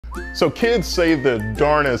So kids say the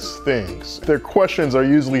darnest things. Their questions are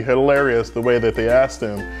usually hilarious the way that they ask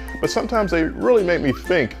them, but sometimes they really make me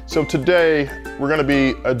think. So today we're going to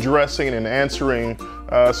be addressing and answering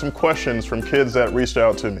some questions from kids that reached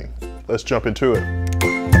out to me. Let's jump into it.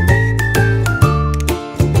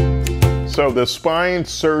 So the spine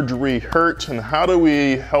surgery hurt, and how do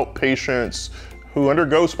we help patients who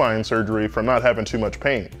undergo spine surgery from not having too much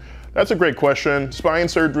pain? That's a great question. Spine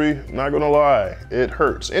surgery, not gonna lie, it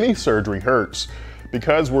hurts. Any surgery hurts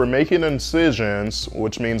because we're making incisions,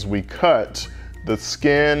 which means we cut the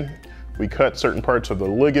skin, we cut certain parts of the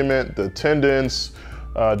ligament, the tendons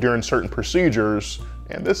during certain procedures,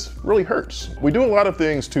 and this really hurts. We do a lot of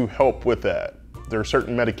things to help with that. There are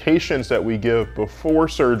certain medications that we give before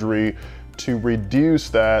surgery to reduce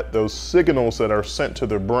those signals that are sent to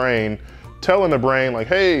the brain, telling the brain like,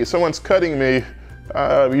 hey, someone's cutting me,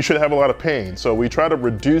 you should have a lot of pain. So we try to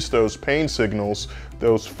reduce those pain signals,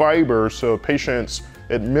 those fibers, so patients,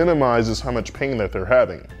 it minimizes how much pain that they're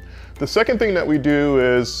having. The second thing that we do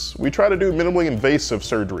is we try to do minimally invasive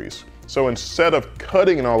surgeries. So instead of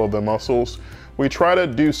cutting all of the muscles, we try to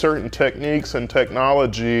do certain techniques and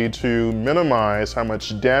technology to minimize how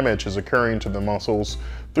much damage is occurring to the muscles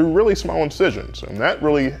through really small incisions, and that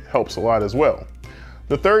really helps a lot as well.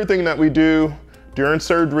 The third thing that we do during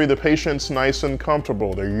surgery, the patient's nice and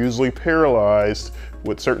comfortable. They're usually paralyzed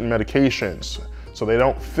with certain medications, so they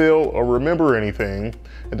don't feel or remember anything.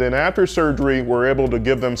 And then after surgery, we're able to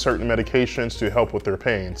give them certain medications to help with their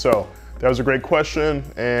pain. So that was a great question,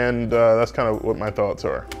 and that's kind of what my thoughts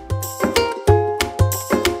are.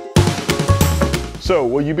 So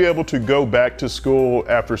will you be able to go back to school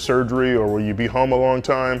after surgery, or will you be home a long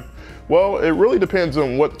time? Well, it really depends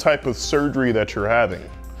on what type of surgery that you're having.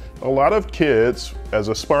 A lot of kids, as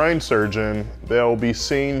a spine surgeon, they'll be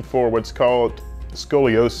seen for what's called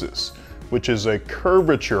scoliosis, which is a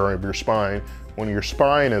curvature of your spine when your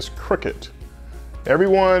spine is crooked.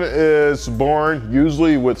 Everyone is born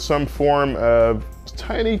usually with some form of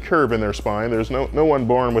tiny curve in their spine. There's no one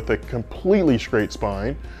born with a completely straight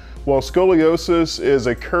spine. Well, scoliosis is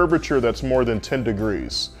a curvature that's more than 10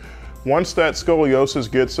 degrees. Once that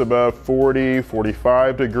scoliosis gets above 40,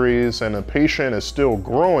 45 degrees and a patient is still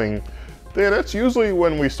growing, then that's usually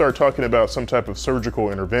when we start talking about some type of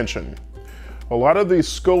surgical intervention. A lot of these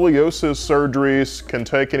scoliosis surgeries can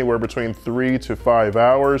take anywhere between 3 to 5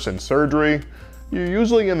 hours in surgery. You're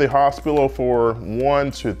usually in the hospital for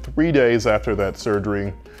 1 to 3 days after that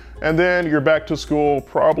surgery. And then you're back to school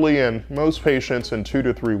probably in most patients in 2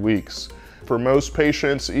 to 3 weeks. For most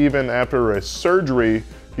patients, even after a surgery,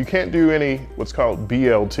 you can't do any what's called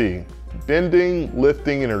BLT, bending,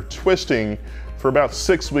 lifting, or twisting for about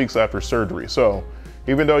 6 weeks after surgery. So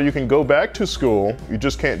even though you can go back to school, you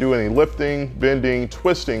just can't do any lifting, bending,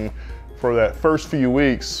 twisting for that first few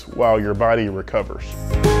weeks while your body recovers.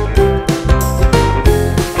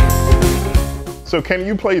 So can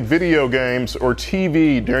you play video games or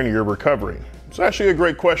TV during your recovery? It's actually a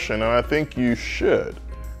great question, and I think you should,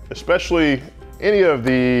 especially any of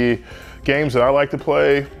the games that I like to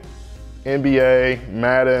play, NBA,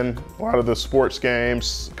 Madden, a lot of the sports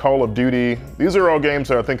games, Call of Duty. These are all games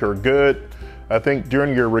that I think are good. I think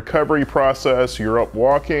during your recovery process, you're up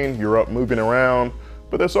walking, you're up moving around,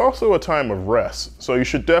 but there's also a time of rest. So you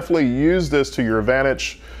should definitely use this to your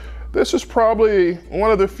advantage. This is probably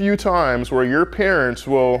one of the few times where your parents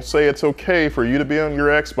will say it's okay for you to be on your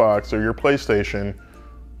Xbox or your PlayStation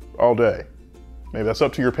all day. Maybe that's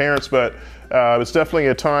up to your parents, but it's definitely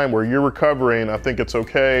a time where you're recovering. I think it's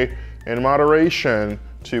okay in moderation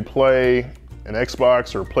to play an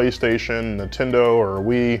Xbox or PlayStation, Nintendo or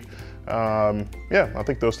Wii. Yeah, I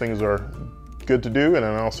think those things are good to do, and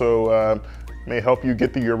it also may help you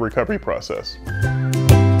get through your recovery process.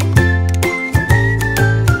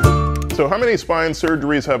 So how many spine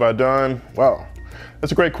surgeries have I done? Wow,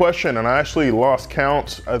 that's a great question, and I actually lost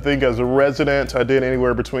count. I think as a resident, I did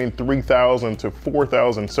anywhere between 3,000 to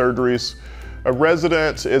 4,000 surgeries. A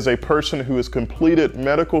resident is a person who has completed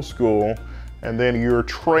medical school, and then you're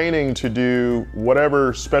training to do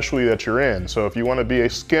whatever specialty that you're in. So if you want to be a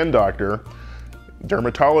skin doctor,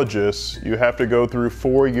 dermatologist, you have to go through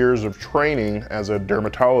 4 years of training as a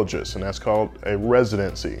dermatologist, and that's called a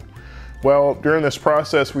residency. Well, during this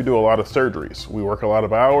process, we do a lot of surgeries. We work a lot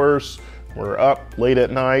of hours. We're up late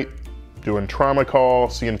at night doing trauma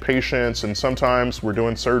calls, seeing patients, and sometimes we're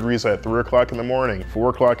doing surgeries at 3 o'clock in the morning,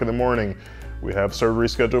 4 o'clock in the morning. We have surgery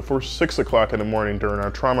scheduled for 6 o'clock in the morning during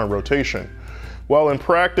our trauma rotation. Well, in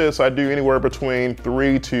practice, I do anywhere between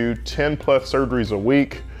 3 to 10 plus surgeries a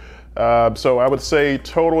week. So I would say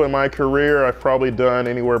total in my career, I've probably done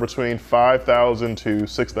anywhere between 5,000 to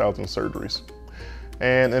 6,000 surgeries.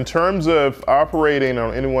 And in terms of operating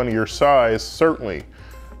on anyone your size, certainly.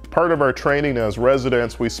 Part of our training as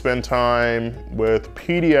residents, we spend time with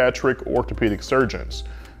pediatric orthopedic surgeons.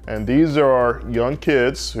 And these are young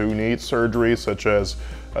kids who need surgery, such as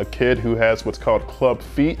a kid who has what's called club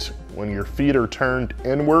feet, when your feet are turned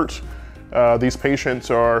inward. These patients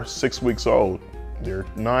are 6 weeks old, they're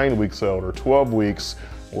 9 weeks old, or 12 weeks.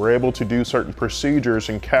 We're able to do certain procedures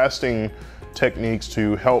and casting techniques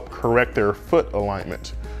to help correct their foot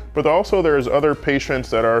alignment. But also there's other patients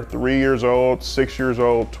that are 3 years old, 6 years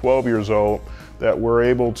old, 12 years old that we're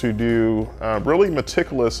able to do really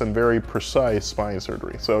meticulous and very precise spine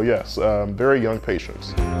surgery. So yes, very young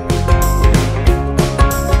patients.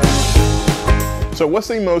 So what's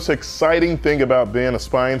the most exciting thing about being a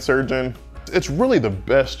spine surgeon? It's really the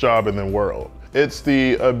best job in the world. It's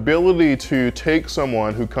the ability to take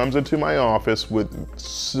someone who comes into my office with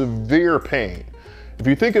severe pain. If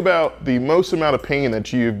you think about the most amount of pain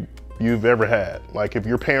that you've ever had, like if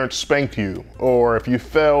your parents spanked you, or if you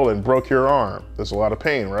fell and broke your arm, there's a lot of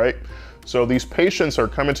pain, right? So these patients are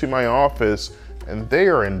coming to my office and they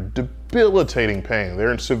are in debilitating pain.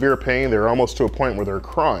 They're in severe pain. They're almost to a point where they're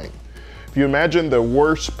crying. If you imagine the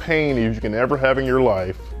worst pain you can ever have in your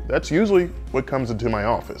life, that's usually what comes into my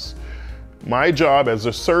office. My job as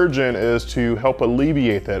a surgeon is to help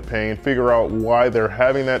alleviate that pain, figure out why they're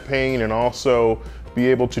having that pain, and also be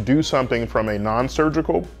able to do something from a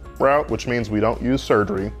non-surgical route, which means we don't use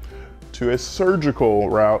surgery, to a surgical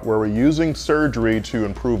route where we're using surgery to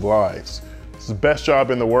improve lives. It's the best job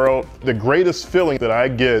in the world. The greatest feeling that I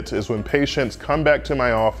get is when patients come back to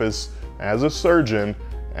my office as a surgeon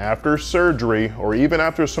after surgery, or even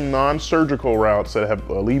after some non-surgical routes that have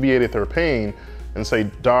alleviated their pain, and say,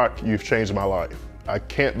 "Doc, you've changed my life. I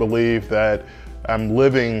can't believe that I'm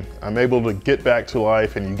able to get back to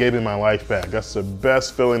life, and you gave me my life back." That's the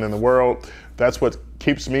best feeling in the world. That's what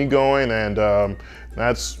keeps me going, and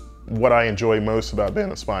that's what I enjoy most about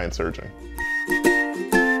being a spine surgeon.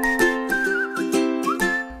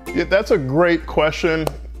 Yeah, that's a great question.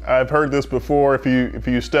 I've heard this before. If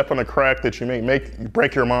you step on a crack that you may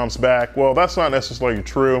break your mom's back. Well, that's not necessarily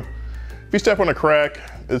true. If you step on a crack,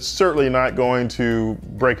 it's certainly not going to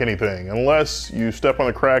break anything unless you step on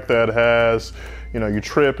a crack that has, you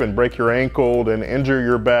trip and break your ankle and injure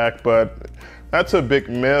your back, but that's a big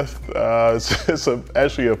myth. It's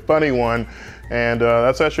actually a funny one, and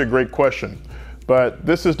that's actually a great question. But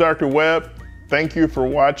this is Dr. Webb. Thank you for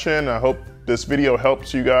watching. I hope this video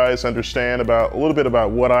helps you guys understand a little bit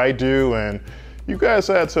about what I do, and you guys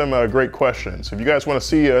had some great questions. If you guys want to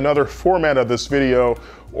see another format of this video,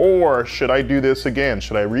 or should I do this again?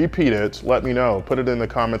 Should I repeat it? Let me know. Put it in the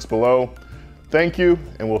comments below. Thank you,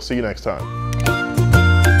 and we'll see you next time.